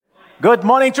Good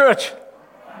morning, church.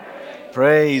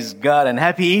 Praise God and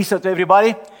happy Easter to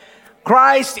everybody.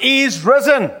 Christ is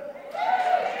risen.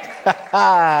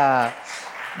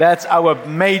 That's our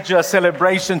major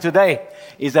celebration today,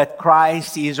 is that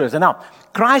Christ is risen. Now,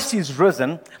 Christ is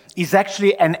risen is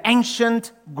actually an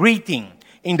ancient greeting.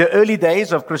 In the early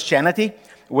days of Christianity,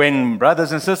 when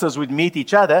brothers and sisters would meet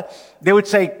each other, they would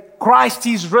say, Christ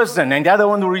is risen. And the other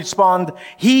one would respond,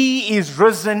 He is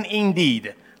risen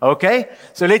indeed. Okay?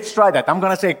 So let's try that. I'm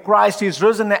going to say, Christ is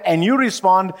risen. And you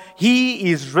respond,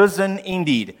 He is risen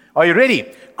indeed. Are you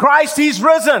ready? Christ is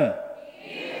risen.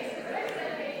 He is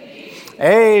risen indeed.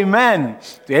 Amen.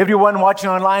 To everyone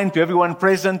watching online, to everyone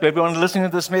present, to everyone listening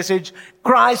to this message,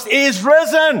 Christ is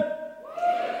risen.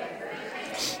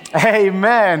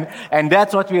 Amen. And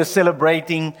that's what we are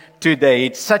celebrating today.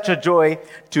 It's such a joy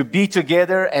to be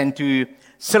together and to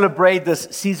celebrate this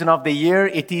season of the year.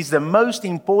 It is the most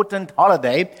important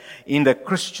holiday in the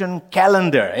Christian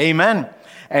calendar. Amen.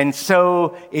 And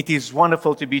so it is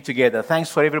wonderful to be together.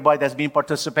 Thanks for everybody that's been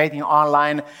participating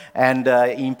online and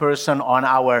in person on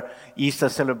our Easter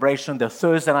celebration, the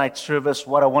Thursday night service.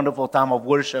 What a wonderful time of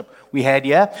worship we had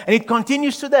here. And it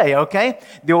continues today, okay?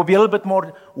 There will be a little bit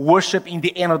more worship in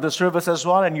the end of the service as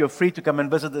well. And you're free to come and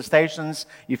visit the stations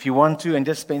if you want to and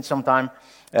just spend some time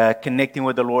connecting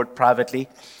with the Lord privately.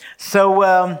 So,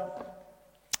 on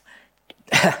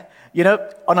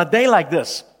a day like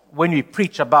this, when we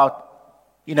preach about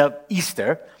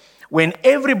Easter, when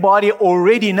everybody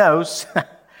already knows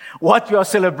what we are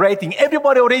celebrating.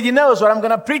 Everybody already knows what I'm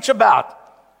going to preach about.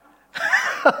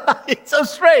 It's so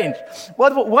strange.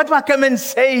 What do I come and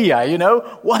say here,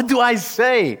 What do I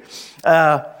say?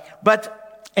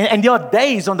 But there are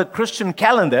days on the Christian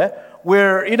calendar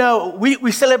where,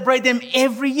 we celebrate them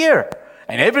every year.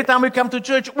 And every time we come to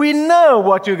church, we know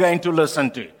what you're going to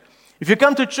listen to. If you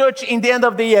come to church in the end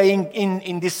of the year,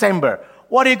 in December,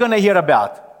 what are you going to hear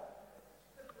about?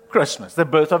 Christmas, the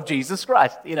birth of Jesus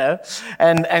Christ,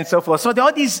 and so forth. So there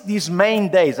are these main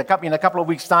days. In a couple of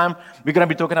weeks' time, we're going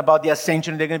to be talking about the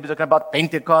Ascension. They're going to be talking about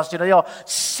Pentecost. There are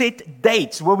set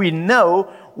dates where we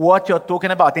know what you're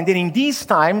talking about. And then in these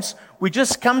times, we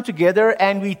just come together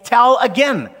and we tell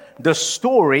again the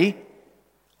story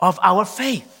of our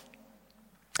faith.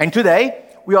 And today,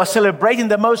 we are celebrating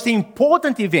the most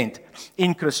important event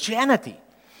in Christianity.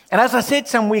 And as I said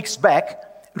some weeks back,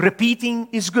 repeating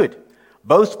is good.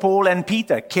 Both Paul and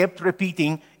Peter kept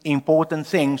repeating important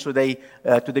things to the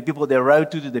people they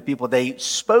wrote to the people they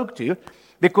spoke to,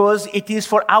 because it is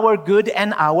for our good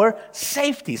and our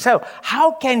safety. So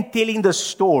how can telling the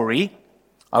story,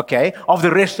 of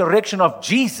the resurrection of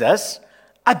Jesus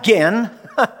again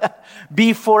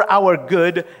be for our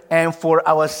good and for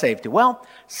our safety? Well,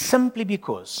 simply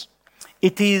because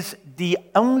it is the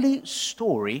only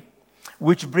story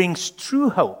which brings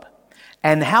true hope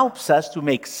and helps us to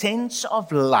make sense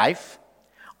of life,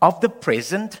 of the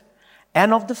present,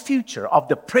 and of the future, of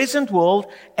the present world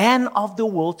and of the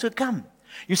world to come.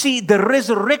 You see, the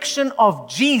resurrection of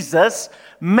Jesus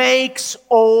makes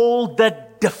all the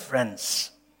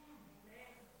difference.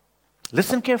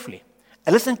 Listen carefully.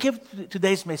 Listen carefully to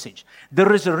today's message. The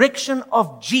resurrection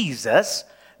of Jesus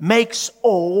makes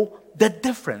all the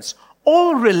difference.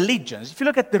 All religions, if you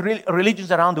look at the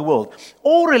religions around the world,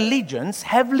 all religions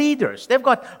have leaders. They've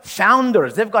got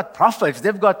founders, they've got prophets,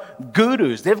 they've got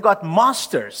gurus, they've got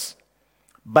masters.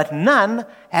 But none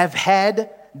have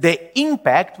had the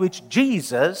impact which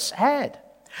Jesus had.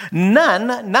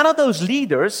 None of those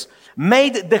leaders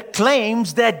made the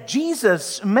claims that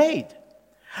Jesus made.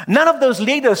 None of those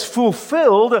leaders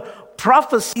fulfilled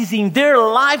prophecies in their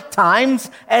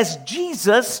lifetimes as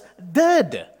Jesus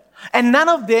did. And none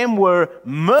of them were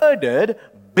murdered,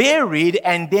 buried,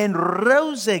 and then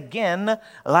rose again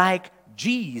like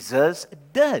Jesus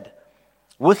did,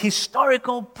 with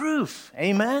historical proof.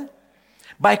 Amen?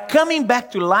 By coming back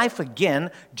to life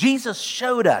again, Jesus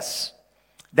showed us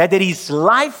that there is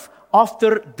life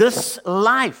after this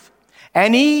life.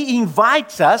 And He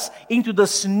invites us into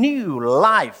this new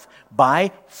life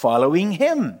by following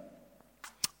Him.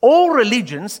 All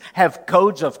religions have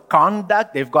codes of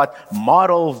conduct, they've got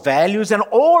moral values, and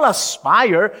all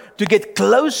aspire to get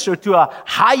closer to a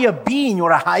higher being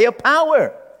or a higher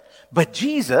power. But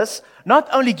Jesus not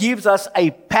only gives us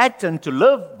a pattern to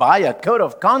live by, a code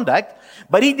of conduct,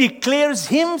 but He declares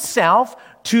Himself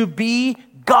to be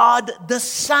God the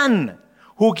Son,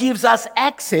 who gives us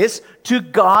access to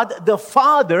God the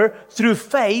Father through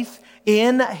faith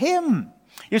in Him.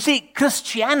 You see,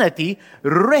 Christianity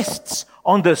rests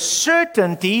on the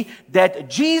certainty that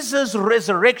Jesus'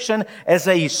 resurrection is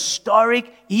a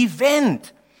historic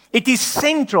event. It is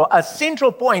a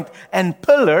central point and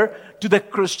pillar to the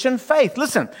Christian faith.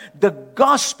 Listen, the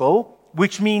gospel,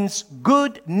 which means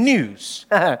good news.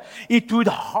 It would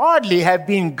hardly have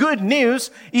been good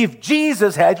news if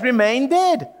Jesus had remained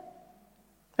dead.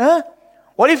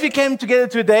 What if we came together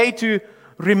today to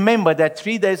remember that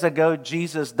 3 days ago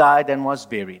Jesus died and was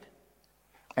buried?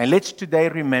 And let's today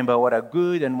remember what a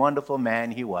good and wonderful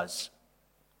man he was.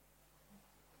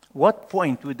 What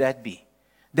point would that be?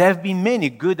 There have been many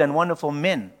good and wonderful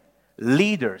men,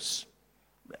 leaders,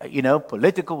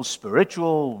 political,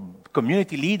 spiritual,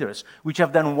 community leaders, which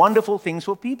have done wonderful things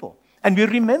for people. And we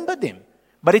remember them.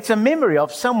 But it's a memory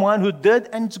of someone who did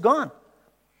and is gone.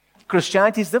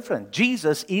 Christianity is different.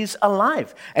 Jesus is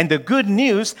alive. And the good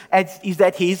news is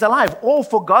that he is alive. All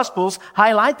four Gospels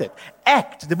highlight it.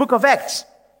 The book of Acts,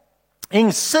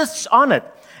 insists on it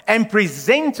and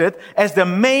presents it as the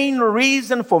main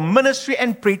reason for ministry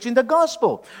and preaching the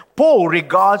gospel. Paul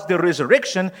regards the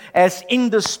resurrection as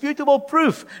indisputable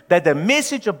proof that the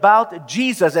message about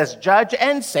Jesus as judge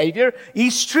and savior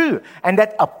is true, and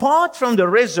that apart from the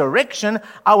resurrection,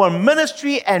 our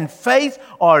ministry and faith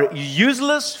are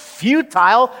useless,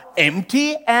 futile,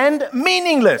 empty, and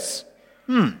meaningless.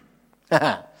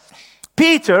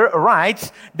 Peter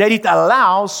writes that it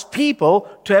allows people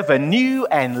to have a new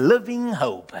and living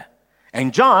hope.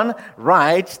 And John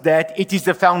writes that it is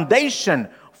the foundation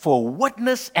for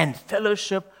witness and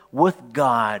fellowship with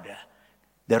God.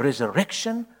 The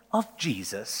resurrection of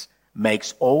Jesus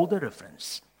makes all the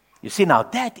difference. You see, now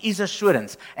that is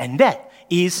assurance, and that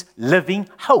is living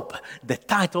hope, the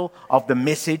title of the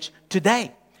message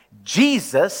today.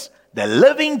 Jesus, the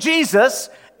living Jesus,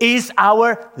 is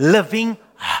our living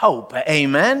hope.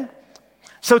 Amen.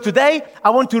 So today, I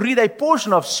want to read a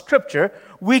portion of Scripture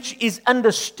which is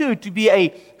understood to be a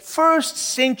first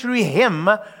century hymn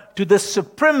to the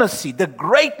supremacy, the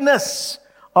greatness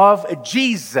of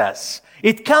Jesus.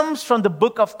 It comes from the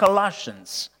book of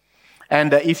Colossians.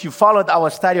 And if you followed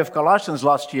our study of Colossians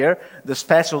last year, this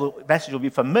passage will be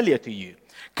familiar to you.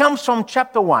 It comes from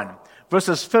chapter 1,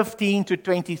 verses 15 to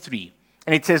 23.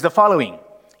 And it says the following: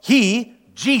 He,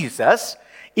 Jesus,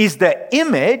 is the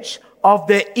image of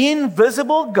the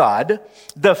invisible God,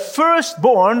 the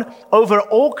firstborn over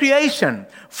all creation.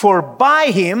 For by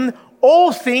him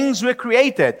all things were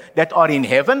created that are in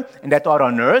heaven and that are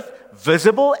on earth,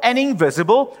 visible and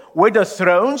invisible, whether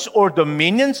thrones or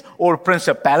dominions or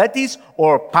principalities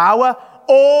or power.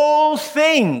 All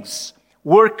things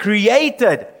were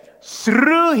created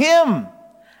through him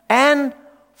and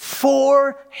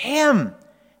for him.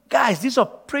 Guys, these are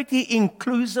pretty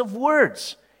inclusive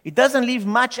words. It doesn't leave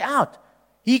much out.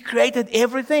 He created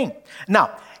everything.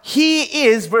 Now, he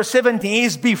is, verse 17,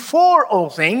 is before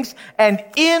all things, and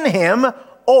in him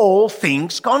all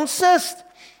things consist.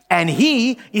 And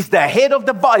he is the head of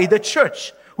the body, the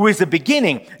church, who is the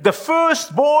beginning, the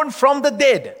firstborn from the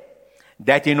dead,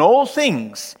 that in all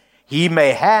things he may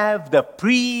have the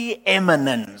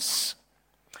preeminence.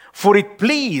 For it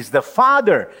pleased the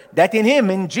Father that in him,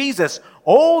 in Jesus,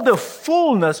 all the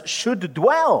fullness should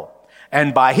dwell,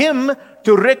 and by him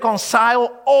to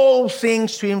reconcile all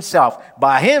things to himself.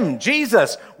 By him,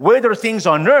 Jesus, whether things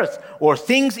on earth or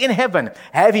things in heaven,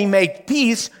 having made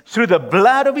peace through the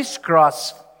blood of his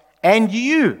cross. And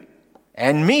you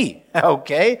and me,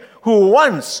 who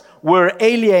once were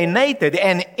alienated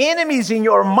and enemies in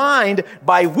your mind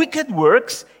by wicked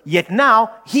works, yet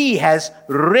now he has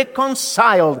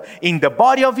reconciled in the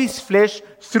body of his flesh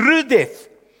through death,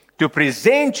 to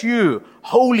present you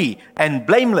holy and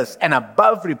blameless and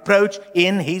above reproach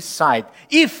in his sight.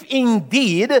 If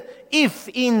indeed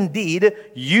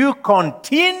you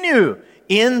continue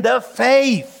in the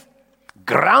faith,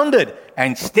 grounded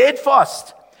and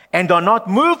steadfast, and are not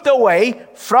moved away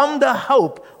from the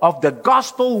hope of the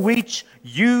gospel which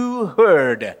you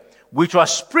heard, which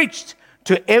was preached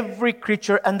to every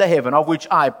creature under heaven, of which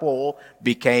I, Paul,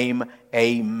 became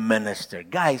a minister.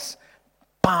 Guys,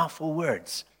 powerful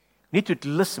words. We need to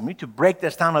listen. We need to break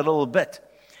this down a little bit.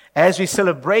 As we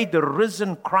celebrate the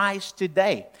risen Christ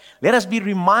today, let us be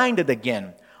reminded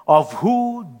again of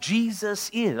who Jesus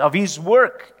is, of his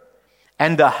work,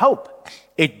 and the hope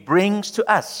it brings to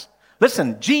us.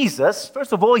 Listen, Jesus,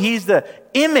 first of all, he is the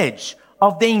image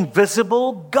of the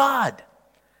invisible God.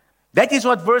 That is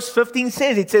what verse 15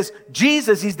 says. It says,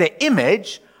 Jesus is the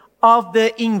image of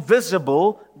the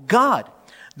invisible God.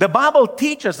 The Bible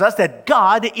teaches us that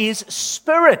God is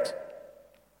spirit.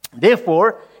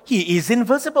 Therefore, he is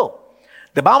invisible.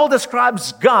 The Bible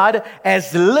describes God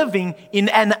as living in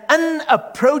an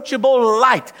unapproachable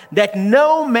light that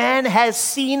no man has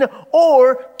seen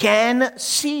or can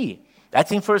see.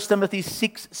 That's in 1 Timothy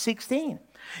 6:16.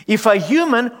 If a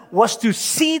human was to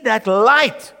see that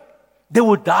light, they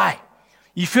would die.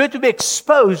 If you were to be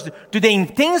exposed to the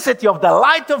intensity of the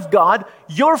light of God,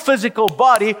 your physical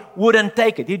body wouldn't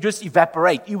take it. You'd just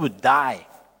evaporate. You would die.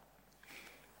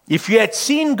 If you had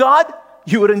seen God,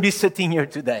 you wouldn't be sitting here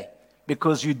today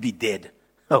because you'd be dead.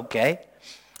 Okay?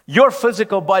 Your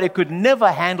physical body could never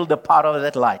handle the power of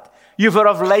that light. You've heard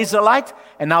of laser light,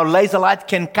 and now laser light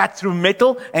can cut through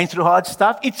metal and through hard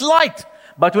stuff. It's light.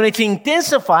 But when it's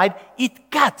intensified, it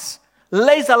cuts.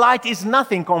 Laser light is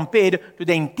nothing compared to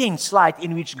the intense light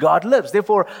in which God lives.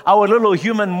 Therefore, our little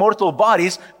human mortal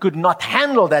bodies could not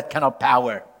handle that kind of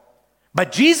power.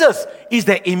 But Jesus is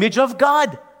the image of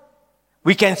God.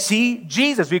 We can see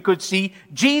Jesus. We could see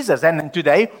Jesus. And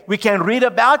today, we can read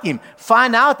about Him,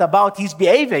 find out about His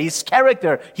behavior, His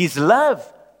character, His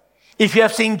love. If you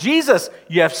have seen Jesus,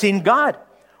 you have seen God.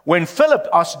 When Philip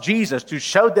asked Jesus to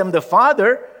show them the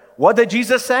Father, what did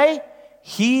Jesus say?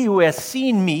 He who has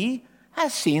seen me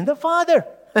has seen the Father,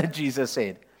 Jesus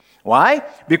said. Why?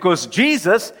 Because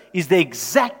Jesus is the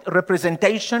exact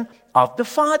representation of the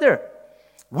Father.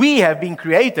 We have been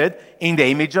created in the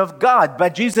image of God,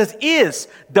 but Jesus is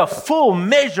the full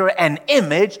measure and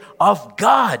image of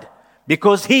God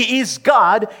because He is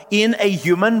God in a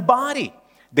human body.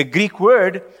 The Greek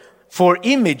word for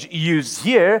image used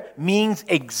here means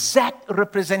exact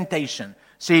representation.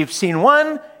 So you've seen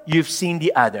one, you've seen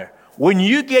the other. When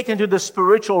you get into the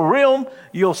spiritual realm,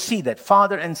 you'll see that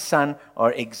Father and Son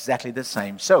are exactly the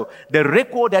same. So the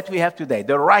record that we have today,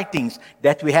 the writings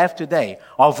that we have today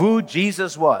of who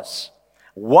Jesus was,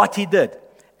 what He did,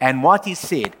 and what He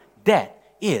said, that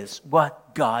is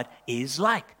what God is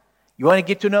like. You want to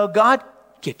get to know God?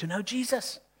 Get to know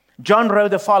Jesus. John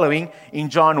wrote the following in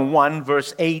John 1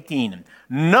 verse 18.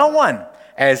 No one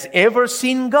has ever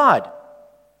seen God,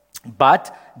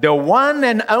 but the one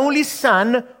and only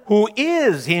Son, who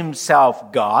is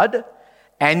Himself God,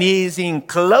 and is in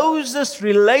closest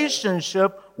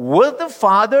relationship with the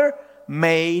Father,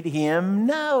 made Him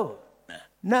known.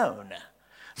 No.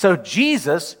 So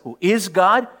Jesus, who is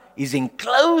God, is in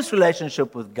close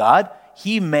relationship with God.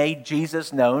 He made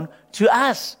Jesus known to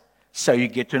us. So you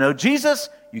get to know Jesus,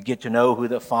 you get to know who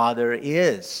the Father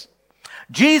is.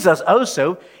 Jesus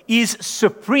also is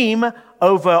supreme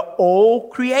over all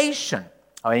creation.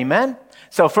 Amen?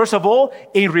 So first of all,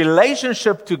 in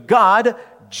relationship to God,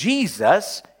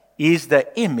 Jesus is the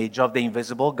image of the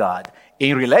invisible God.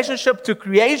 In relationship to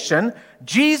creation,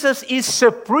 Jesus is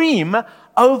supreme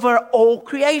over all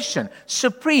creation.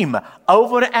 Supreme,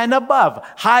 over and above,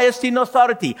 highest in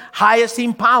authority, highest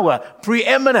in power,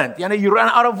 preeminent. You run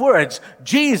out of words.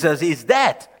 Jesus is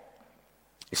that.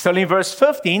 Still in verse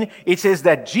 15, it says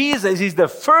that Jesus is the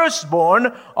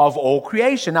firstborn of all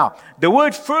creation. Now, the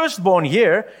word firstborn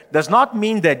here does not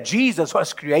mean that Jesus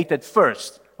was created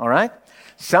first. All right?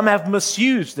 Some have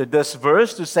misused this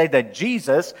verse to say that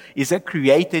Jesus is a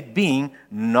created being.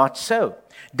 Not so.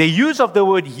 The use of the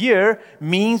word here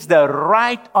means the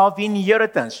right of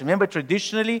inheritance. Remember,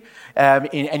 traditionally, and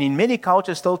in many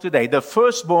cultures still today, the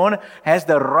firstborn has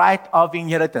the right of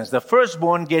inheritance. The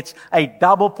firstborn gets a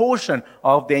double portion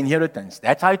of the inheritance.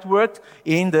 That's how it worked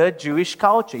in the Jewish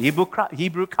culture,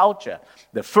 Hebrew culture.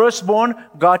 The firstborn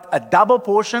got a double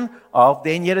portion of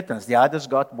the inheritance. The others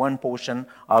got one portion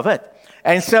of it.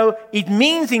 And so it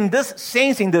means in this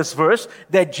sense, in this verse,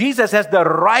 that Jesus has the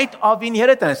right of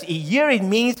inheritance. Here it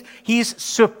means His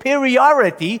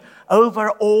superiority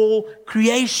over all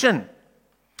creation.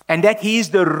 And that He is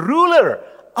the ruler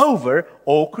over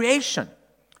all creation.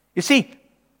 You see,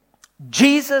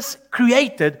 Jesus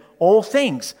created all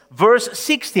things. Verse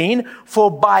 16,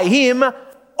 for by Him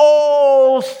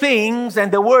all things,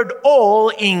 and the word all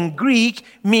in Greek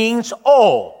means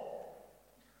all.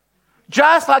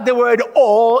 Just like the word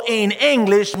all in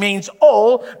English means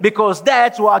all, because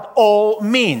that's what all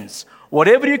means.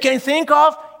 Whatever you can think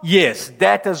of, yes,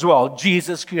 that as well.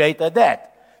 Jesus created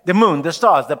that. The moon, the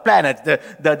stars, the planets,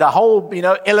 the whole,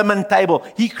 element table.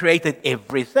 He created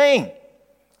everything.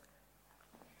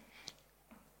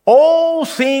 All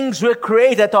things were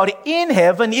created that are in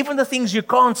heaven, even the things you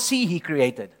can't see, He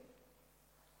created.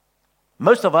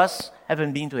 Most of us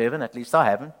haven't been to heaven, at least I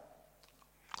haven't.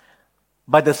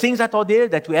 But the things that are there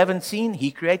that we haven't seen,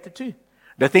 He created too.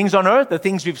 The things on earth, the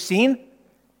things we've seen,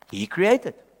 He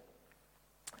created.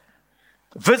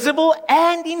 Visible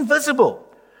and invisible.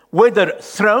 Whether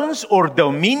thrones or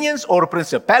dominions or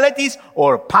principalities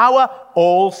or power,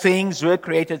 all things were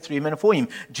created through Him and for Him.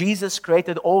 Jesus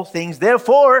created all things.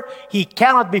 Therefore, He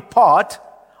cannot be part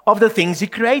of the things He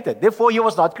created. Therefore, He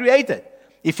was not created.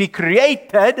 If He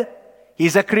created,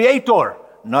 He's a creator,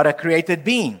 not a created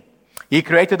being. He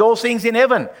created all things in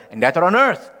heaven and that are on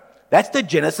earth. That's the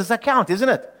Genesis account, isn't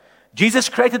it? Jesus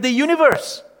created the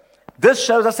universe. This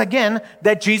shows us again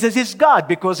that Jesus is God,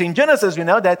 because in Genesis we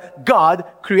know that God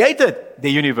created the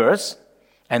universe,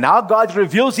 and now God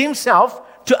reveals himself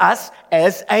to us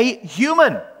as a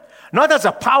human. Not as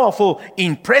a powerful,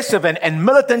 impressive, and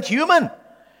militant human,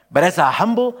 but as a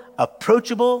humble,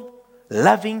 approachable,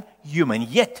 loving human,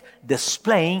 yet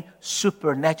displaying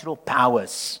supernatural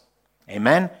powers.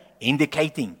 Amen?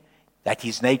 Indicating that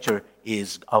his nature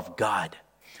is of God.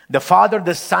 The Father,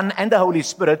 the Son, and the Holy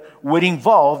Spirit were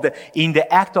involved in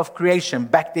the act of creation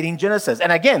back there in Genesis.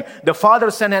 And again, the Father,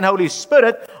 Son, and Holy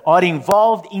Spirit are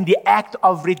involved in the act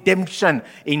of redemption,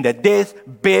 in the death,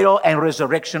 burial, and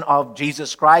resurrection of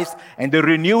Jesus Christ, and the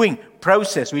renewing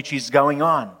process which is going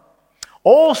on.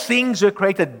 All things were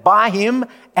created by him,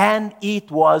 and it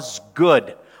was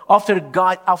good.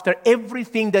 After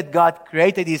everything that God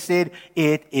created, he said,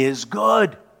 it is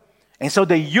good. And so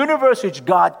the universe which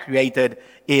God created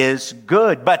is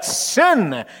good. But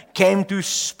sin came to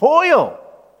spoil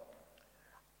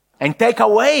and take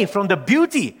away from the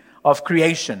beauty of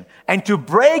creation and to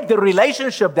break the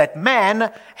relationship that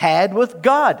man had with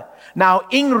God. Now,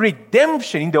 in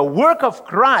redemption, in the work of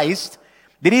Christ,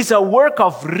 there is a work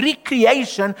of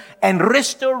recreation and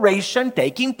restoration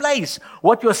taking place.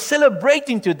 What you're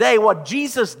celebrating today, what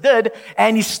Jesus did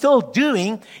and is still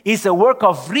doing, is a work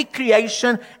of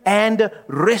recreation and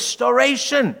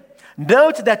restoration.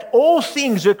 Note that all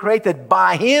things were created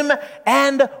by him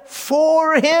and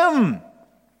for him.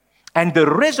 And the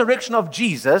resurrection of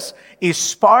Jesus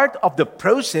is part of the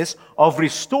process of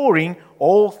restoring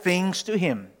all things to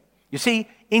him. You see,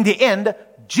 in the end,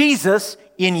 Jesus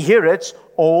inherits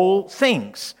all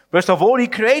things. First of all, he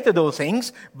created all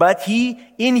things, but he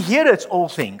inherits all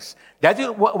things. That is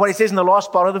what he says in the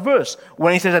last part of the verse,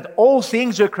 when he says that all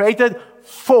things were created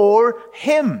for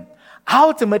him.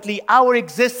 Ultimately, our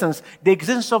existence, the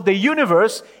existence of the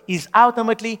universe, is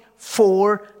ultimately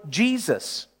for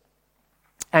Jesus.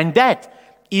 And that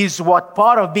is what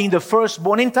part of being the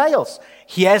firstborn entails.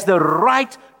 He has the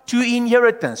right to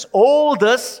inheritance. All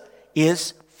this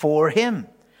is for him.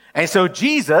 And so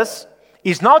Jesus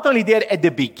is not only there at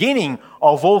the beginning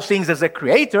of all things as a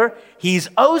creator, he is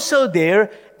also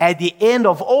there at the end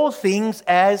of all things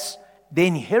as the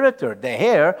inheritor, the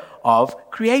heir of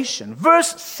creation.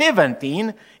 Verse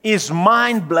 17 is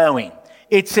mind-blowing.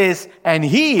 It says, and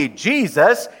he,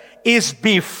 Jesus, is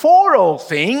before all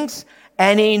things,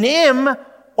 and in him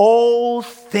all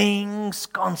things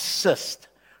consist.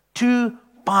 Two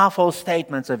powerful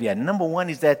statements of here. Number one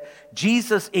is that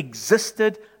Jesus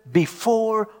existed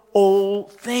before all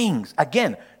things.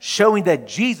 Again, showing that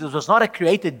Jesus was not a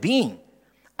created being.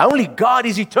 Only God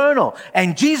is eternal.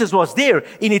 And Jesus was there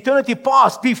in eternity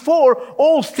past before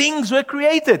all things were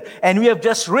created. And we have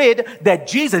just read that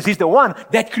Jesus is the one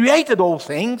that created all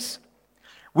things.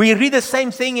 We read the same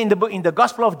thing in the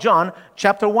Gospel of John,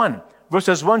 chapter 1,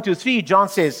 verses 1 to 3. John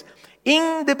says,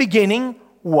 in the beginning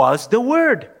was the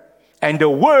Word. And the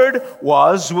Word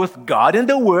was with God, and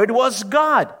the Word was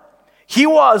God. He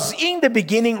was in the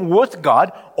beginning with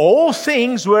God. All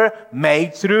things were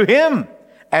made through him.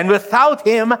 And without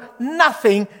him,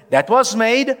 nothing that was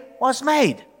made was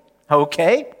made.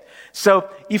 Okay? So,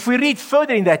 if we read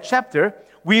further in that chapter,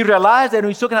 we realize that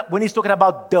when he's talking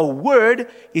about the Word,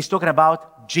 he's talking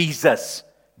about Jesus.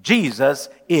 Jesus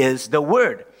is the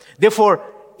Word. Therefore,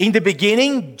 in the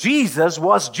beginning, Jesus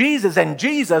was Jesus, and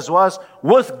Jesus was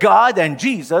with God, and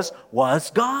Jesus was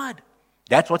God.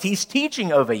 That's what he's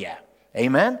teaching over here.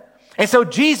 Amen? And so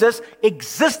Jesus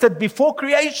existed before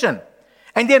creation.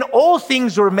 And then all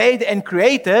things were made and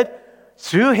created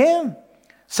through him.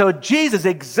 So Jesus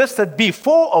existed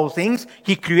before all things.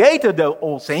 He created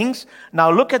all things.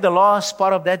 Now look at the last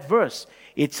part of that verse.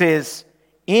 It says,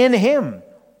 in him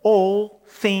all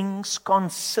things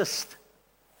consist.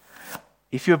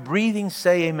 If you're breathing,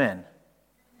 say amen.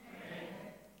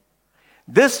 Amen.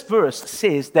 This verse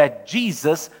says that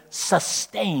Jesus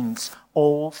sustains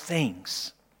all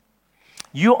things.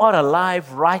 You are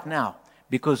alive right now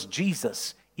because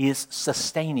Jesus is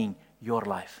sustaining your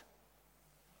life.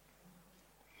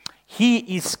 He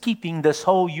is keeping this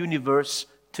whole universe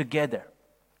together.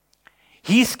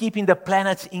 He's keeping the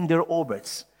planets in their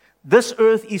orbits. This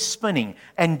earth is spinning,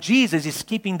 and Jesus is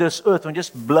keeping this earth from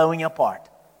just blowing apart.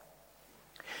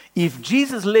 If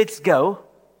Jesus lets go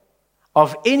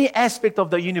of any aspect of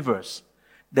the universe,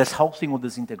 this whole thing will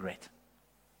disintegrate.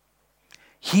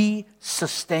 He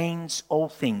sustains all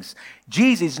things.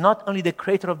 Jesus is not only the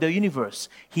creator of the universe,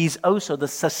 he is also the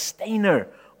sustainer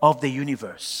of the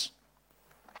universe.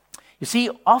 You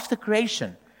see, after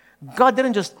creation, God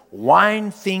didn't just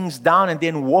wind things down and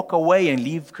then walk away and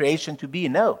leave creation to be.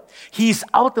 No, he is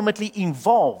ultimately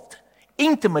involved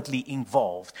intimately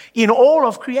involved in all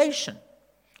of creation.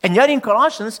 And yet in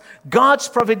Colossians, God's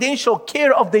providential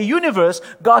care of the universe,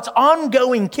 God's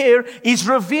ongoing care is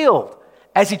revealed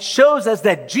as it shows us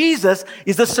that Jesus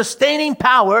is the sustaining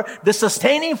power, the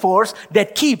sustaining force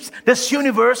that keeps this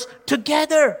universe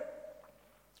together.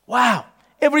 Wow.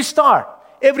 Every star,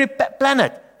 every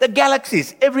planet, the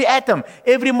galaxies, every atom,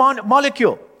 every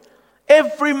molecule,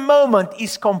 every moment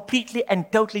is completely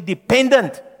and totally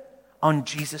dependent on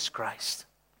Jesus Christ.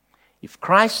 If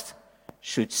Christ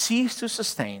should cease to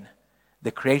sustain,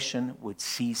 the creation would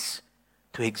cease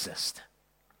to exist.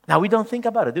 Now, we don't think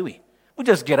about it, do we? We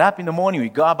just get up in the morning, we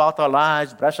go about our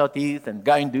lives, brush our teeth, and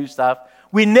go and do stuff.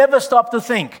 We never stop to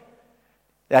think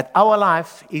that our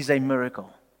life is a miracle.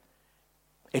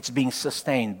 It's being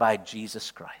sustained by Jesus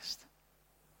Christ.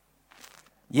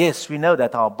 Yes, we know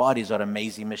that our bodies are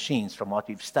amazing machines from what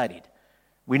we've studied.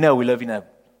 We know we live in a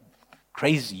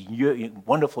crazy,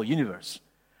 wonderful universe.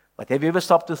 But have you ever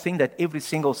stopped to think that every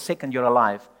single second you're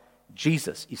alive,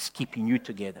 Jesus is keeping you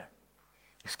together?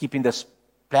 He's keeping this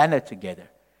planet together.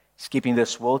 He's keeping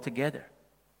this world together.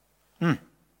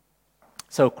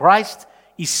 So Christ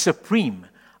is supreme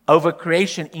over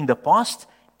creation in the past,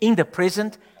 in the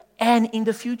present, and in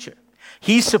the future.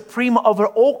 He's supreme over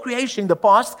all creation in the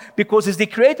past because He's the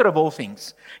creator of all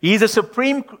things. He's the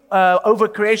supreme over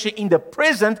creation in the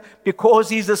present because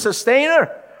He's the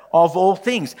sustainer of all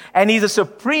things. And He's the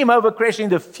supreme over creation in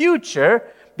the future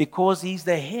because He's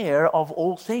the heir of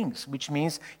all things, which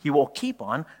means He will keep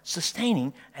on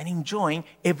sustaining and enjoying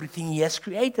everything He has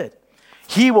created.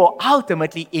 He will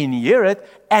ultimately inherit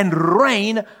and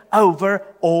reign over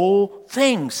all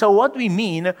things. So what we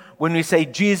mean when we say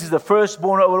Jesus is the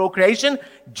firstborn over all creation,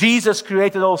 Jesus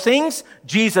created all things,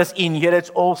 Jesus inherits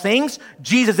all things,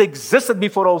 Jesus existed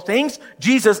before all things,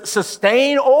 Jesus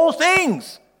sustained all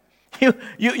things.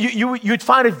 You'd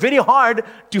find it very hard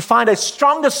to find a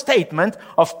stronger statement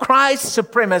of Christ's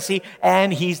supremacy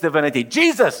and His divinity.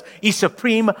 Jesus is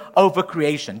supreme over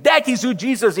creation. That is who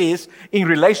Jesus is in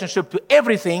relationship to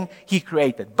everything He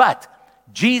created. But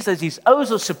Jesus is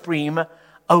also supreme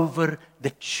over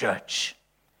the church.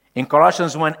 In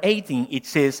Colossians 1:18, it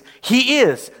says, He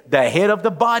is the head of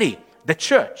the body, the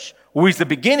church, who is the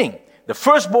beginning, the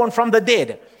firstborn from the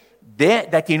dead,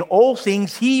 that in all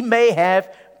things He may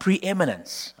have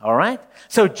preeminence. All right?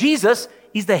 So Jesus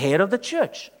is the head of the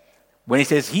church. When He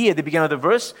says He at the beginning of the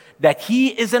verse, that He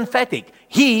is emphatic.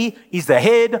 He is the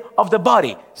head of the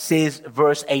body, says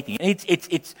verse 18.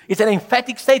 It's an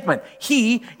emphatic statement.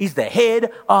 He is the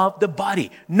head of the body.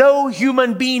 No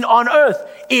human being on earth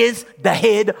is the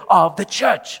head of the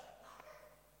church.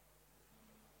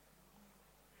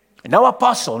 No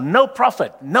apostle, no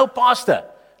prophet, no pastor,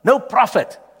 no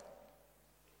prophet,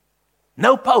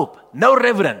 no pope, no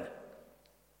reverend,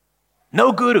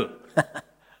 no guru.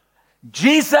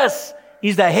 Jesus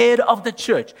is the head of the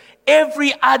church.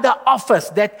 Every other office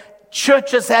that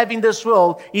churches have in this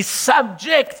world is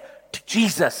subject to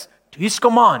Jesus, to His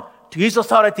command, to His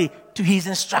authority, to His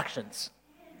instructions.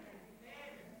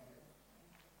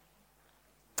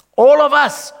 All of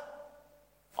us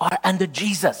are under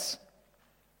Jesus.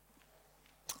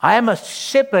 I am a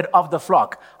shepherd of the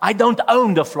flock. I don't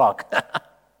own the flock.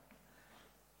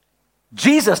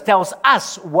 Jesus tells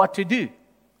us what to do.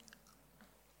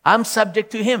 I'm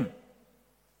subject to Him.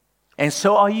 And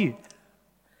so are you.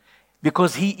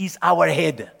 Because He is our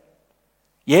head.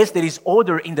 Yes, there is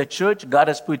order in the church. God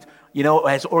has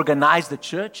has organized the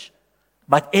church.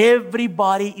 But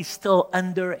everybody is still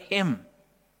under Him.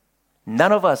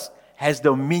 None of us has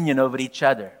dominion over each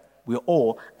other. We're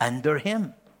all under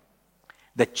Him.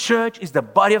 The church is the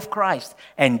body of Christ.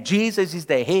 And Jesus is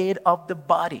the head of the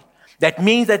body. That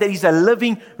means that there is a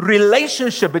living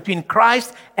relationship between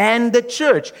Christ and the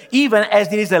church, even as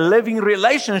there is a living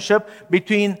relationship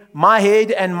between my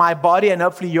head and my body, and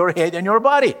hopefully your head and your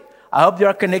body. I hope they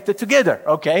are connected together,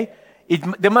 okay?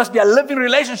 There must be a living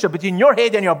relationship between your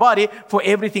head and your body for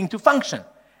everything to function.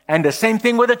 And the same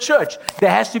thing with the church. There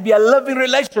has to be a living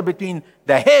relationship between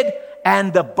the head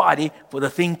and the body for the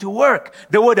thing to work.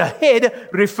 The word head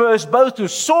refers both to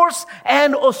source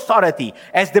and authority.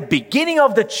 As the beginning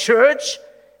of the church,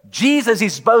 Jesus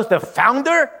is both the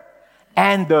founder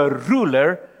and the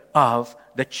ruler of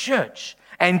the church.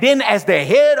 And then as the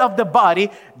head of the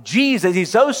body, Jesus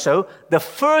is also the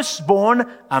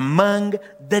firstborn among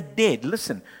the dead.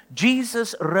 Listen,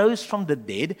 Jesus rose from the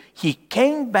dead. He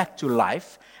came back to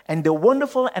life. And the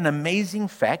wonderful and amazing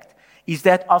fact is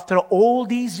that after all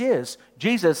these years,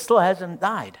 Jesus still hasn't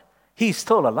died. He's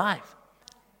still alive.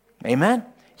 Amen?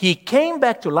 He came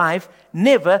back to life,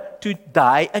 never to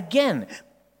die again.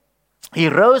 He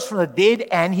rose from the dead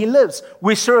and he lives.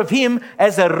 We serve him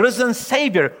as a risen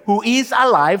Savior who is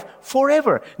alive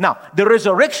forever. Now, the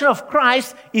resurrection of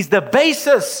Christ is the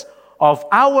basis of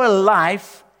our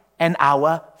life and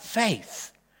our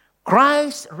faith.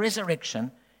 Christ's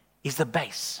resurrection is the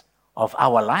base of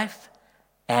our life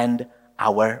and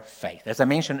our faith. As I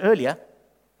mentioned earlier,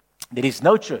 there is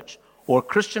no church or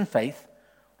Christian faith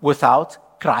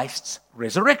without Christ's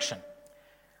resurrection.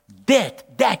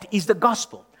 That is the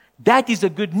gospel. That is the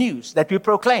good news that we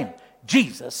proclaim.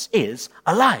 Jesus is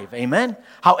alive. Amen.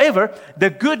 However,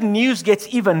 the good news gets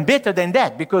even better than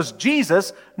that, because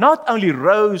Jesus not only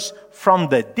rose from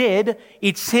the dead,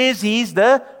 it says he's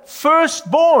the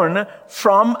firstborn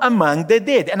from among the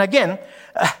dead. And again,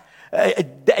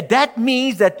 that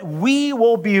means that we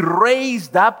will be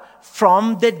raised up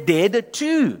from the dead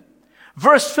too.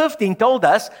 Verse 15 told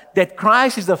us that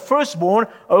Christ is the firstborn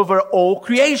over all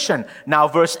creation. Now,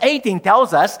 verse 18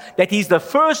 tells us that he's the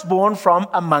firstborn from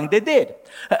among the dead.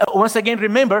 Once again,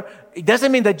 remember, it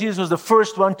doesn't mean that Jesus was the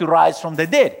first one to rise from the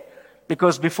dead,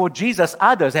 because before Jesus,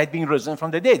 others had been risen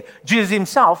from the dead. Jesus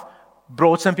himself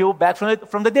brought some people back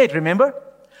from the dead, remember?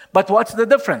 But what's the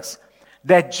difference?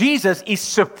 That Jesus is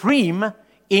supreme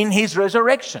in his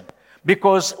resurrection,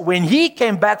 because when he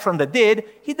came back from the dead,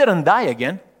 he didn't die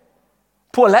again.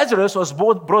 Poor Lazarus was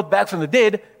brought back from the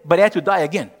dead, but he had to die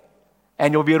again.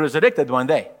 And he'll be resurrected one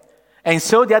day. And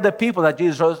so the other people that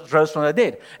Jesus rose from the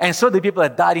dead. And so the people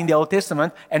that died in the Old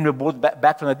Testament and were brought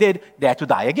back from the dead, they had to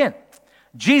die again.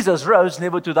 Jesus rose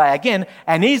never to die again,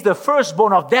 and he's the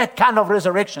firstborn of that kind of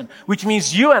resurrection, which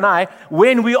means you and I,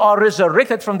 when we are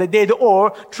resurrected from the dead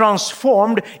or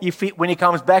transformed, when he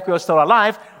comes back, we are still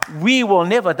alive, we will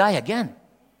never die again.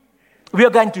 We are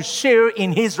going to share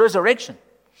in his resurrection.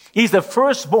 He's the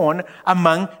firstborn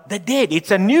among the dead.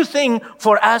 It's a new thing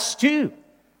for us too.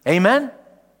 Amen?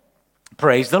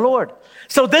 Praise the Lord.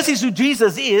 So this is who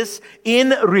Jesus is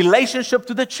in relationship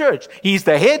to the church. He's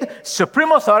the head,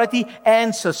 supreme authority,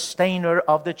 and sustainer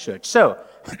of the church. So,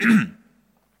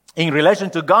 in relation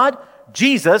to God,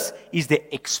 Jesus is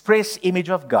the express image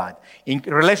of God. In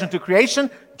relation to creation,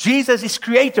 Jesus is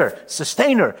creator,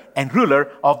 sustainer, and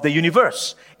ruler of the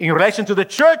universe. In relation to the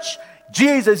church,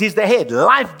 Jesus is the head,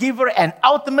 life giver, and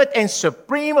ultimate and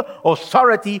supreme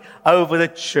authority over the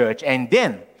church. And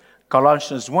then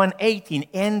Colossians 1:18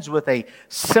 ends with a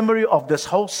summary of this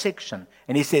whole section.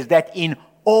 And he says that in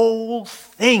all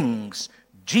things,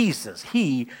 Jesus,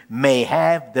 he may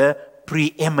have the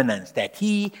preeminence, that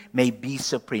he may be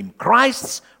supreme.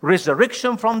 Christ's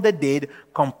resurrection from the dead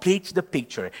completes the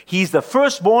picture. He's the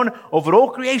firstborn over all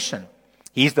creation.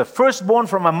 He's the firstborn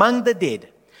from among the dead.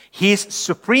 He's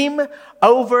supreme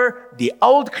over the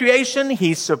old creation.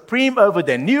 He's supreme over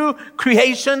the new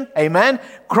creation. Amen.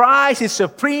 Christ is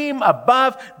supreme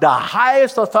above the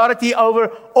highest authority over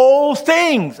all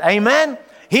things. Amen.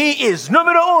 He is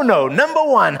numero uno, number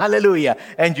one. Hallelujah.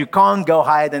 And you can't go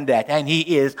higher than that. And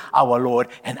he is our Lord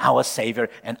and our Savior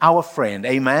and our friend.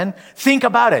 Amen. Think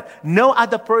about it. No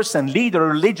other person, leader,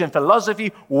 religion,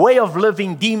 philosophy, way of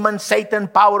living, demon, Satan,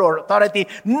 power, or authority,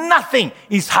 nothing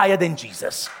is higher than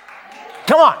Jesus.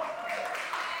 Come on.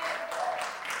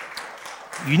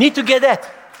 You need to get that.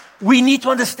 We need to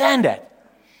understand that.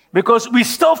 Because we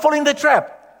still fall in the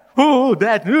trap.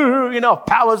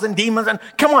 Powers and demons. And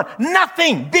come on,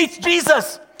 nothing beats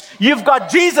Jesus. You've got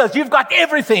Jesus. You've got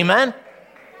everything, man.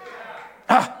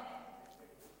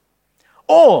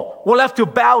 All will have to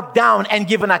bow down and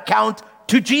give an account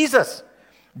to Jesus.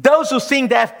 Those who think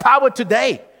they have power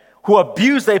today, who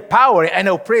abuse their power and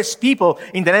oppress people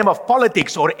in the name of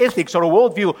politics or ethics or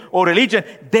worldview or religion,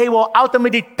 they will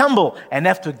ultimately tumble and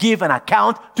have to give an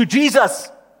account to Jesus.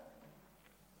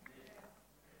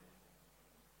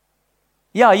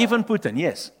 Yeah, even Putin,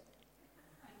 yes.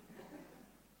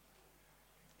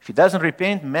 If he doesn't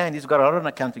repent, man, he's got a lot of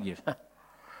account to give.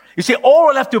 You see, all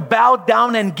will have to bow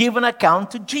down and give an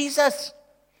account to Jesus.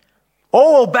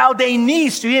 All will bow their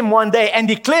knees to him one day and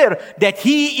declare that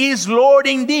he is Lord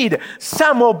indeed.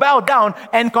 Some will bow down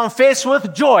and confess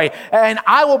with joy. And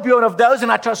I will be one of those,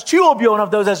 and I trust you will be one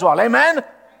of those as well. Amen?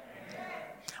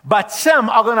 But some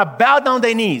are going to bow down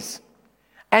their knees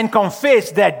and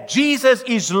confess that Jesus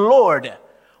is Lord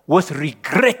with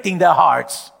regret in their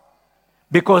hearts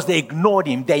because they ignored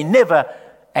him. They never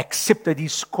accepted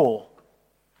his call.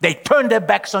 They turned their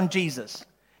backs on Jesus.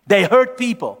 They hurt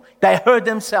people. They hurt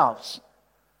themselves.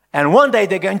 And one day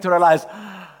they're going to realize,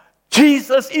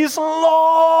 Jesus is Lord,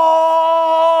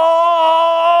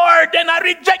 and I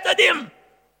rejected him.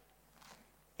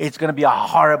 It's going to be a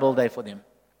horrible day for them.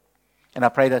 And I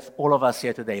pray that all of us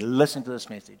here today, listening to this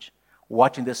message,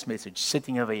 watching this message,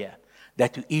 sitting over here,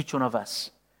 that to each one of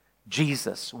us,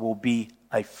 Jesus will be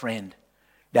a friend.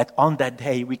 That on that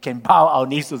day we can bow our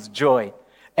knees with joy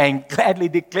and gladly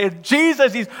declare,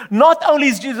 Jesus is, not only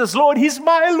is Jesus Lord, He's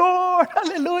my Lord.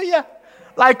 Hallelujah.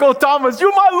 Like old Thomas,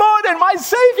 you're my Lord and my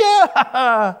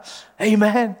Savior.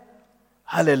 Amen.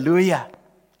 Hallelujah.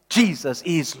 Jesus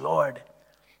is Lord.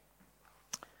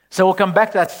 So we'll come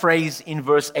back to that phrase in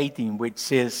verse 18, which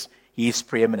says He is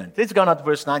preeminent. Let's go now to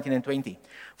verse 19 and 20.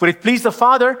 For it pleased the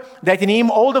Father that in Him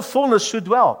all the fullness should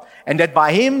dwell, and that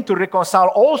by Him to reconcile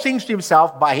all things to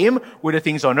Himself, by Him, with the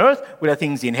things on earth, with the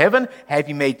things in heaven, have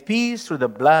He made peace through the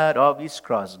blood of His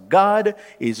cross. God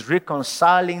is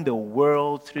reconciling the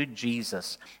world through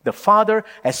Jesus. The Father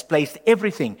has placed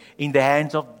everything in the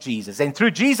hands of Jesus. And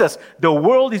through Jesus, the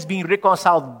world is being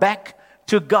reconciled back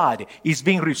to God. It's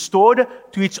being restored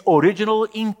to its original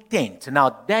intent.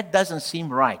 Now, that doesn't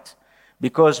seem right.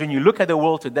 Because when you look at the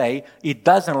world today, it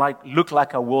doesn't look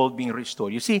like a world being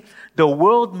restored. You see, the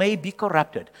world may be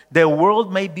corrupted. The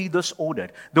world may be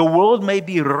disordered. The world may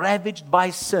be ravaged by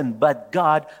sin, but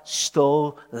God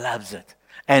still loves it.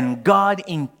 And God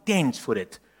intends for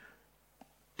it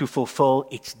to fulfill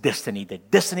its destiny, the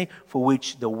destiny for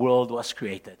which the world was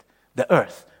created, the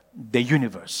earth. The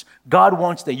universe. God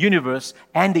wants the universe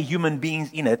and the human beings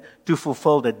in it to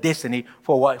fulfill the destiny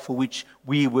for which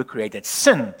we were created.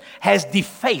 Sin has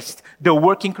defaced the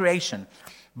working creation,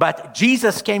 but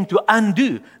Jesus came to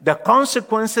undo the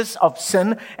consequences of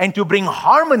sin and to bring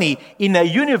harmony in a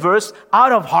universe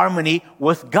out of harmony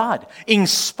with God. In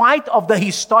spite of the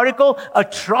historical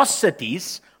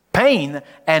atrocities, pain,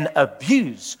 and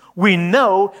abuse we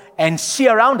know and see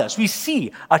around us. We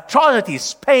see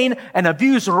atrocities, pain, and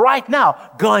abuse right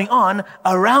now going on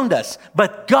around us.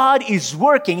 But God is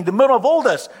working in the middle of all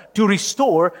this to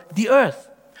restore the earth.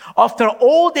 After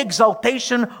all the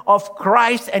exaltation of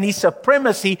Christ and His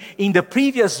supremacy in the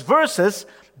previous verses,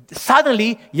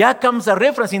 suddenly here comes a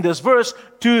reference in this verse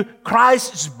to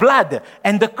Christ's blood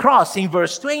and the cross in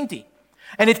verse 20.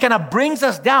 And it kind of brings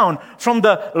us down from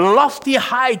the lofty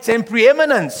heights and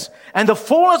preeminence and the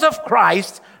fullness of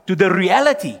Christ to the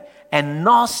reality and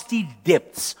nasty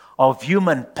depths of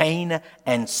human pain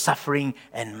and suffering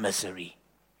and misery.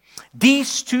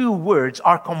 These two words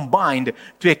are combined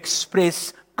to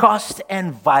express cost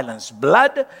and violence.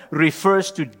 Blood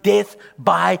refers to death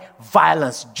by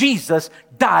violence. Jesus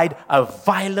died a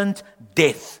violent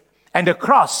death. And the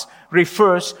cross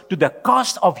refers to the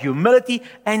cost of humility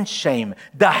and shame.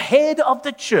 The head of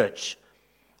the church,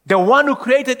 the one who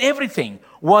created everything,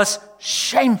 was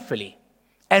shamefully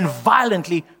and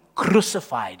violently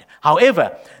crucified.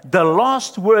 However, the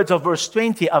last words of verse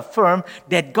 20 affirm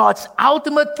that God's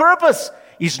ultimate purpose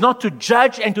is not to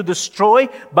judge and to destroy,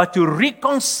 but to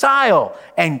reconcile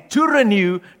and to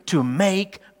renew, to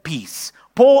make peace.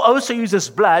 Paul also uses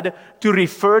blood to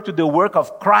refer to the work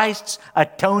of Christ's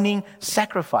atoning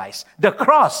sacrifice. The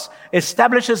cross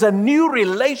establishes a new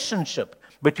relationship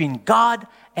between God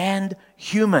and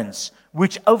humans,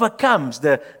 which overcomes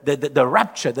the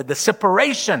rupture, the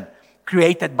separation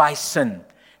created by sin.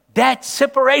 That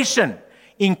separation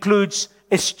includes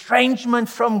estrangement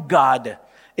from God,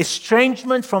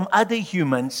 estrangement from other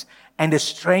humans, and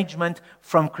estrangement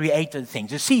from created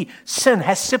things. You see, sin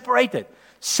has separated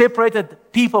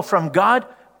people from God,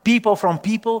 people from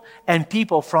people, and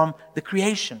people from the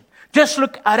creation. Just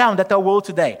look around at our world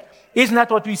today. Isn't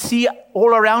that what we see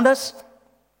all around us?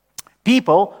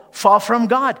 People far from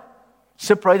God,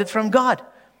 separated from God.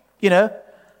 You know,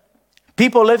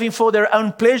 people living for their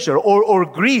own pleasure or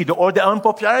greed or their own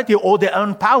popularity or their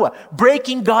own power,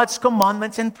 breaking God's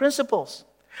commandments and principles.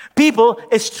 People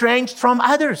estranged from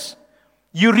others.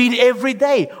 You read every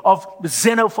day of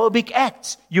xenophobic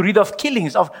acts. You read of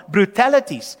killings, of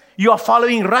brutalities. You are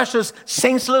following Russia's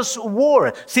senseless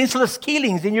war, senseless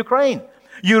killings in Ukraine.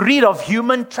 You read of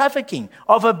human trafficking,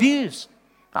 of abuse.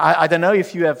 I don't know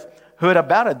if you have heard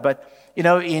about it, but you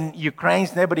know, in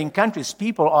Ukraine's neighboring countries,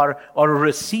 people are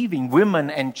receiving women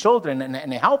and children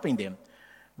and helping them.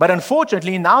 But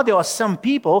unfortunately, now there are some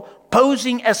people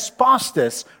posing as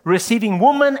pastors, receiving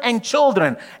women and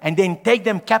children, and then take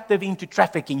them captive into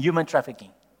trafficking, human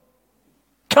trafficking.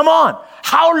 Come on,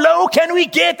 how low can we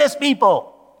get as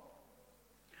people?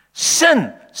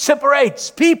 Sin separates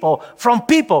people from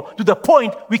people to the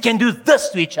point we can do this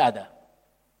to each other.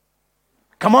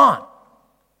 Come on.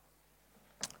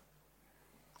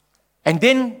 And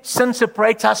then sin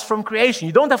separates us from creation.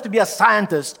 You don't have to be a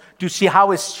scientist to see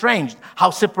how estranged, how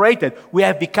separated we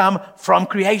have become from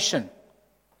creation.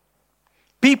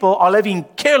 People are living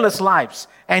careless lives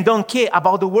and don't care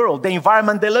about the world, the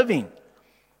environment they live in.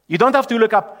 You don't have to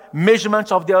look up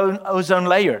measurements of the ozone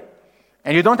layer.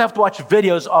 And you don't have to watch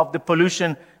videos of the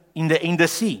pollution in the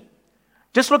sea.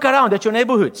 Just look around at your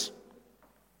neighborhoods.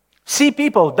 See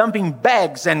people dumping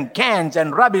bags and cans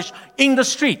and rubbish in the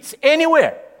streets,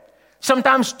 anywhere.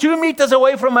 Sometimes 2 meters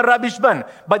away from a rubbish bin.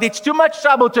 But it's too much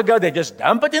trouble to go there. Just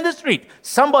dump it in the street.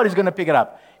 Somebody's going to pick it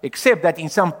up. Except that in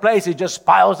some places it just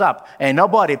piles up and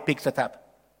nobody picks it up.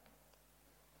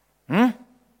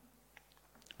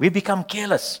 We become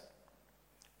careless.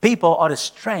 People are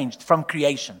estranged from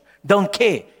creation. Don't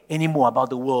care anymore about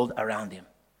the world around them.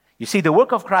 You see, the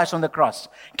work of Christ on the cross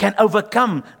can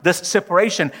overcome this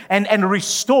separation and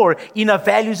restore inner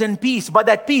values and peace. But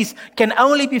that peace can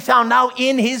only be found now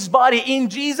in His body, in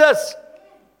Jesus.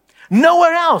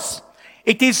 Nowhere else.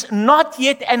 It is not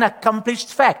yet an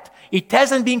accomplished fact. It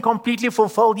hasn't been completely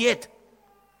fulfilled yet.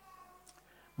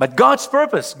 But God's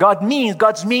purpose,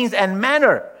 God's means and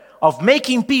manner of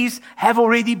making peace have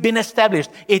already been established.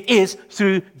 It is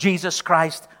through Jesus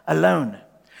Christ alone.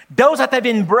 Those that have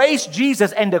embraced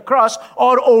Jesus and the cross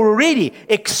are already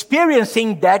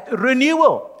experiencing that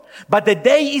renewal. But the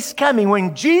day is coming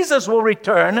when Jesus will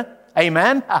return,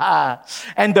 amen,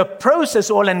 and the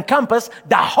process will encompass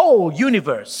the whole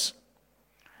universe.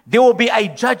 There will be a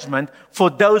judgment for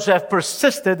those who have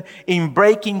persisted in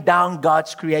breaking down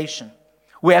God's creation,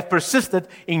 who have persisted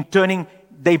in turning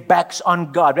their backs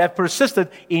on God, who have persisted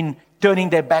in turning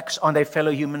their backs on their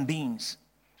fellow human beings.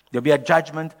 There will be a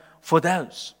judgment for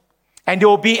those. And there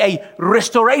will be a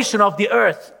restoration of the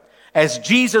earth as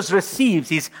Jesus receives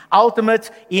His ultimate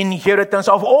inheritance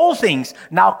of all things,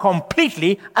 now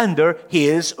completely under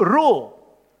His rule.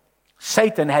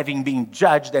 Satan having been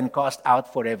judged and cast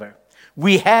out forever.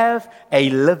 We have a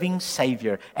living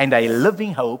Savior and a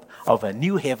living hope of a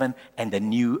new heaven and a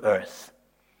new earth.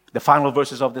 The final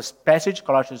verses of this passage,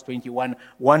 Colossians 21,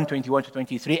 21 to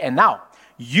 23. And now,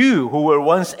 you who were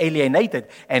once alienated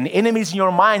and enemies in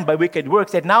your mind by wicked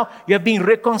works, that now you have been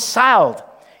reconciled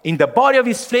in the body of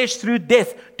His flesh through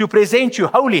death to present you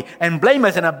holy and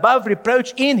blameless and above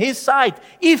reproach in His sight.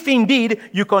 If indeed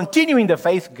you continue in the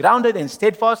faith, grounded and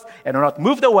steadfast, and are not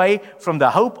moved away from the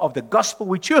hope of the gospel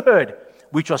which you heard,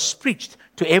 which was preached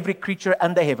to every creature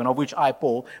under heaven, of which I,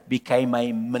 Paul, became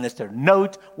a minister.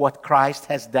 Note what Christ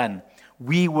has done.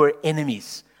 We were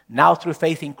enemies. Now through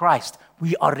faith in Christ,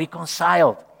 we are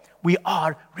reconciled. We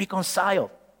are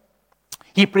reconciled.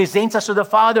 He presents us to the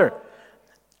Father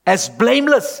as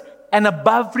blameless and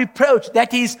above reproach,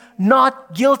 that is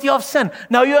not guilty of sin.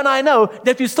 Now you and I know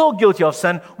that we're still guilty of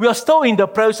sin. We are still in the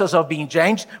process of being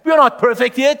changed. We are not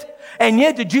perfect yet. And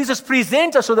yet Jesus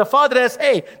presents us to the Father as,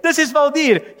 hey, this is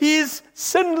Valdir. He is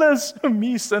sinless.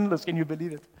 Me sinless. Can you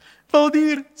believe it?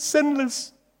 Valdir,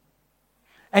 sinless.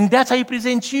 And that's how He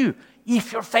presents you,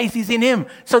 if your faith is in Him.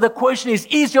 So the question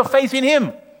is your faith in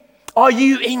Him? Are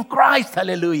you in Christ?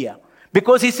 Hallelujah.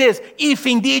 Because He says, if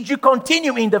indeed you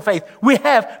continue in the faith, we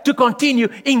have to continue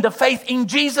in the faith in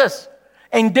Jesus,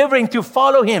 endeavoring to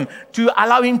follow Him, to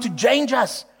allow Him to change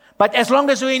us. But as long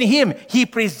as we're in Him, He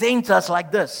presents us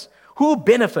like this. Who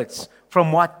benefits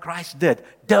from what Christ did?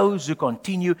 Those who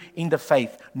continue in the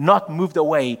faith, not moved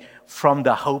away from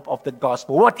the hope of the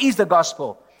gospel. What is the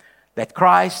gospel? That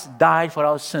Christ died for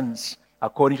our sins,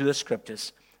 according to the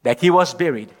scriptures, that He was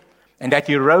buried, and that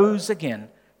He rose again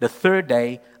the third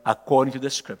day, according to the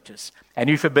scriptures. And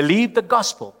if we believe the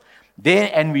gospel, then,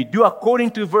 and we do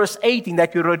according to verse 18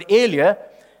 that we read earlier,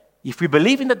 if we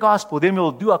believe in the gospel, then we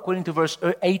will do according to verse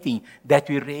 18 that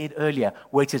we read earlier,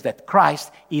 which is that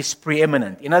Christ is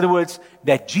preeminent. In other words,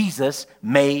 that Jesus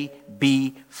may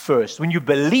be first. When you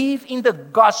believe in the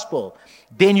gospel,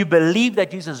 then you believe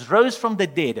that Jesus rose from the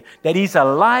dead, that He's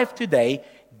alive today,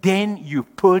 then you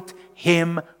put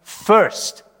Him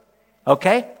first.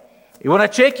 Okay? You want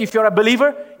to check if you're a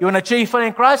believer? You want to check if you're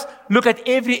in Christ? Look at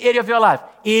every area of your life.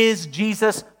 Is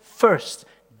Jesus first?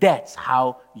 That's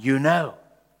how you know.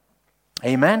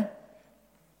 Amen?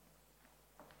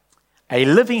 A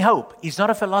living hope is not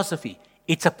a philosophy.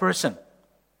 It's a person.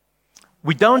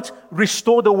 We don't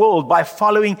restore the world by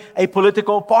following a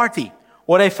political party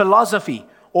or a philosophy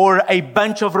or a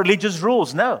bunch of religious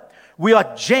rules. No. We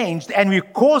are changed, and we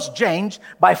cause change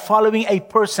by following a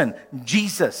person,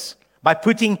 Jesus. By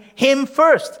putting Him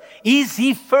first. Is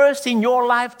He first in your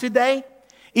life today?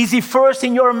 Is He first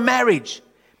in your marriage?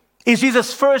 Is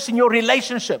Jesus first in your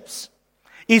relationships?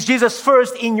 Is Jesus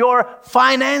first in your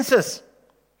finances?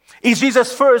 Is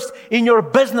Jesus first in your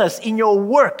business, in your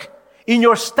work, in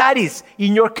your studies,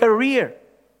 in your career?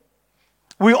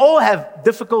 We all have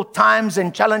difficult times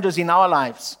and challenges in our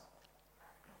lives.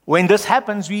 When this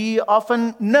happens, we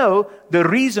often know the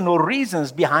reason or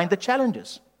reasons behind the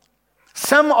challenges.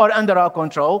 Some are under our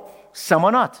control, some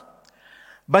are not.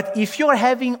 But if you're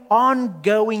having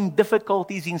ongoing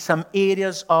difficulties in some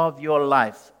areas of your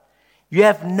life, you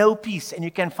have no peace, and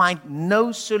you can find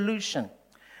no solution,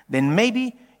 then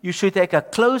maybe you should take a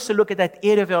closer look at that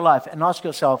area of your life and ask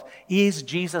yourself, is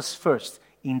Jesus first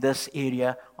in this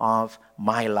area of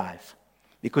my life?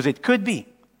 Because it could be,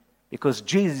 because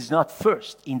Jesus is not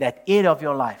first in that area of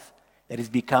your life, that has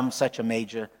become such a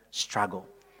major struggle.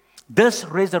 This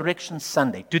Resurrection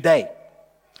Sunday, today,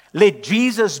 let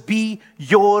Jesus be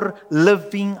your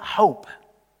living hope.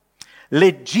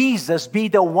 Let Jesus be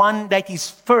the one that is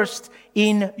first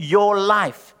in your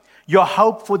life. Your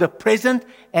hope for the present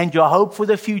and your hope for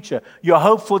the future. Your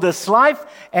hope for this life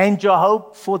and your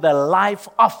hope for the life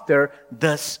after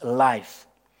this life.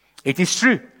 It is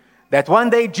true that one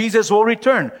day Jesus will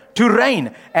return to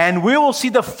reign and we will see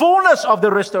the fullness of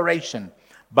the restoration.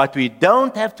 But we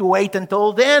don't have to wait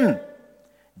until then.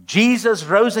 Jesus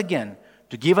rose again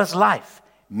to give us life,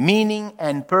 meaning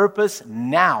and purpose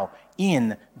now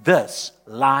in this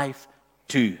life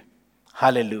too.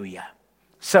 Hallelujah.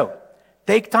 So,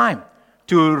 take time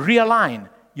to realign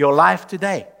your life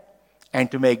today and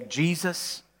to make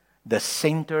Jesus the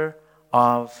center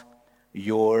of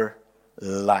your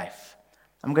life.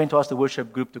 I'm going to ask the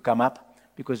worship group to come up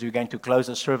because we're going to close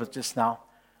the service just now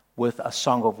with a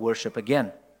song of worship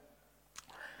again.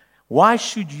 Why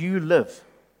should you live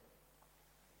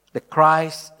the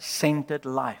Christ-centered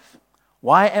life?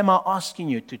 Why am I asking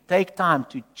you to take time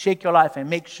to check your life and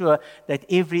make sure that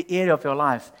every area of your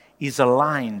life is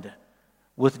aligned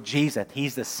with Jesus?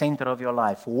 He's the center of your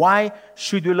life. Why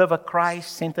should you live a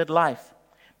Christ-centered life?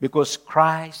 Because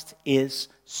Christ is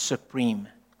supreme.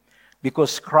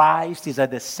 Because Christ is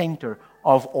at the center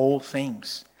of all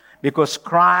things. Because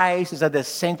Christ is at the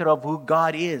center of who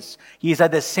God is. He is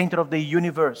at the center of the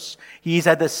universe. He is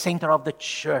at the center of the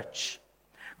church.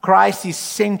 Christ is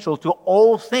central to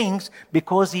all things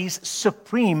because He is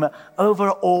supreme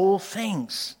over all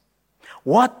things.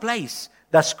 What place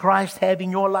does Christ have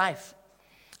in your life?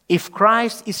 If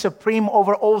Christ is supreme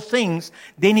over all things,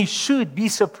 then He should be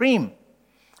supreme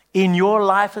in your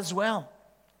life as well.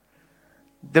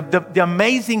 The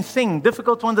amazing thing,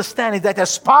 difficult to understand, is that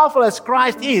as powerful as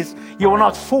Christ is, He will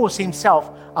not force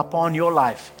Himself upon your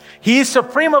life. He is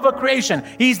supreme over creation.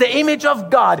 He is the image of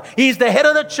God. He is the head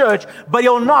of the church, but He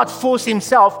will not force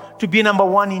Himself to be number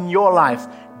one in your life.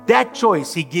 That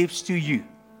choice He gives to you.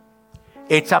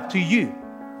 It's up to you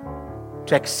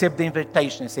to accept the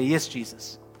invitation and say, yes,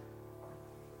 Jesus,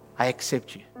 I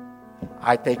accept you.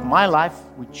 I take my life,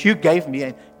 which you gave me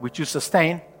and which you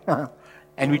sustain,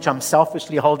 and which I'm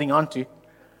selfishly holding on to.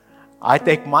 I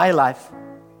take my life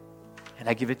and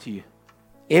I give it to you.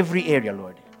 Every area,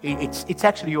 Lord. It's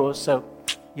actually yours, so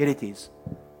here it is.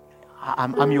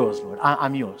 I'm yours, Lord.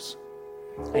 I'm yours.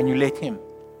 And you let Him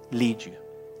lead you.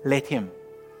 Let Him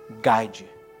guide you.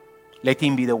 Let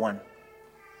Him be the one.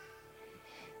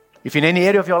 If in any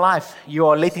area of your life you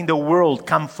are letting the world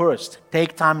come first,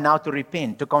 take time now to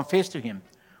repent, to confess to Him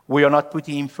where you're not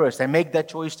putting Him first, and make that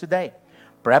choice today.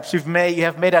 Perhaps you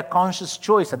have made a conscious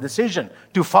choice, a decision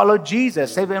to follow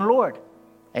Jesus, Savior and Lord.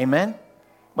 Amen?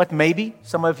 But maybe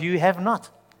some of you have not.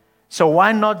 So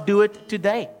why not do it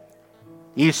today?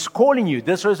 He's calling you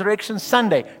this Resurrection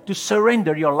Sunday to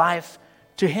surrender your life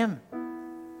to Him.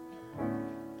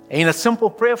 In a simple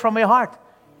prayer from your heart,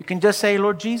 you can just say,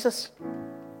 Lord Jesus,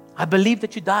 I believe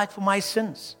that you died for my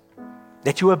sins,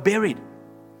 that you were buried,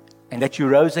 and that you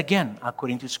rose again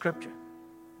according to Scripture.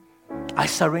 I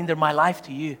surrender my life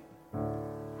to you.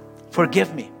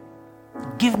 Forgive me.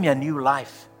 Give me a new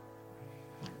life.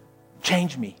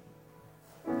 Change me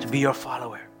to be your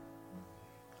follower.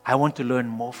 I want to learn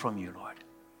more from you, Lord.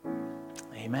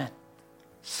 Amen.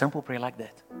 Simple prayer like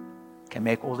that can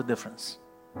make all the difference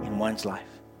in one's life.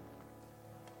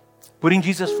 Putting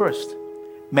Jesus first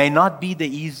may not be the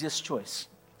easiest choice,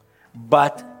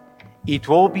 but it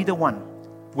will be the one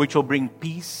which will bring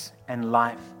peace and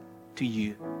life to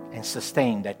you and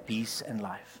sustain that peace and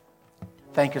life.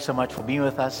 Thank you so much for being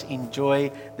with us.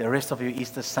 Enjoy the rest of your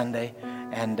Easter Sunday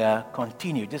and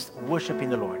continue just worshiping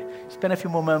the Lord. Spend a few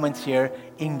more moments here.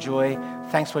 Enjoy.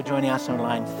 Thanks for joining us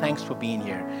online. Thanks for being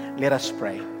here. Let us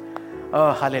pray.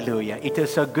 Oh, hallelujah. It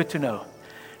is so good to know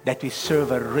that we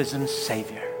serve a risen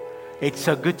Savior. It's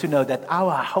so good to know that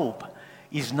our hope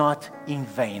is not in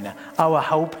vain. Our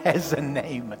hope has a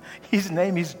name. His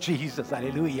name is Jesus.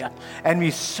 Hallelujah. And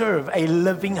we serve a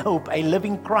living hope, a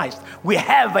living Christ. We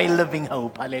have a living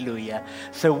hope. Hallelujah.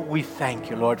 So we thank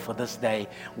you, Lord, for this day,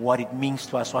 what it means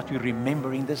to us, what we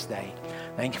remember in this day,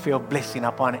 Thank you for your blessing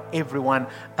upon everyone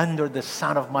under the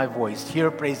sound of my voice,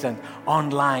 here present,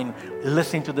 online,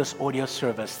 listening to this audio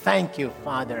service. Thank you,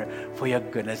 Father, for your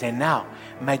goodness. And now,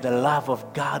 may the love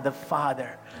of God the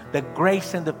Father, the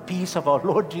grace and the peace of our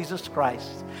Lord Jesus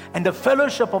Christ, and the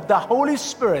fellowship of the Holy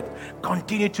Spirit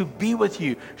continue to be with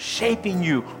you, shaping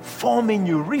you, forming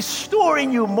you,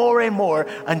 restoring you more and more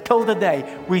until the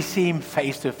day we see Him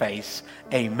face to face.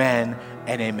 Amen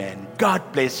and amen. God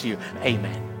bless you.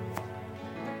 Amen.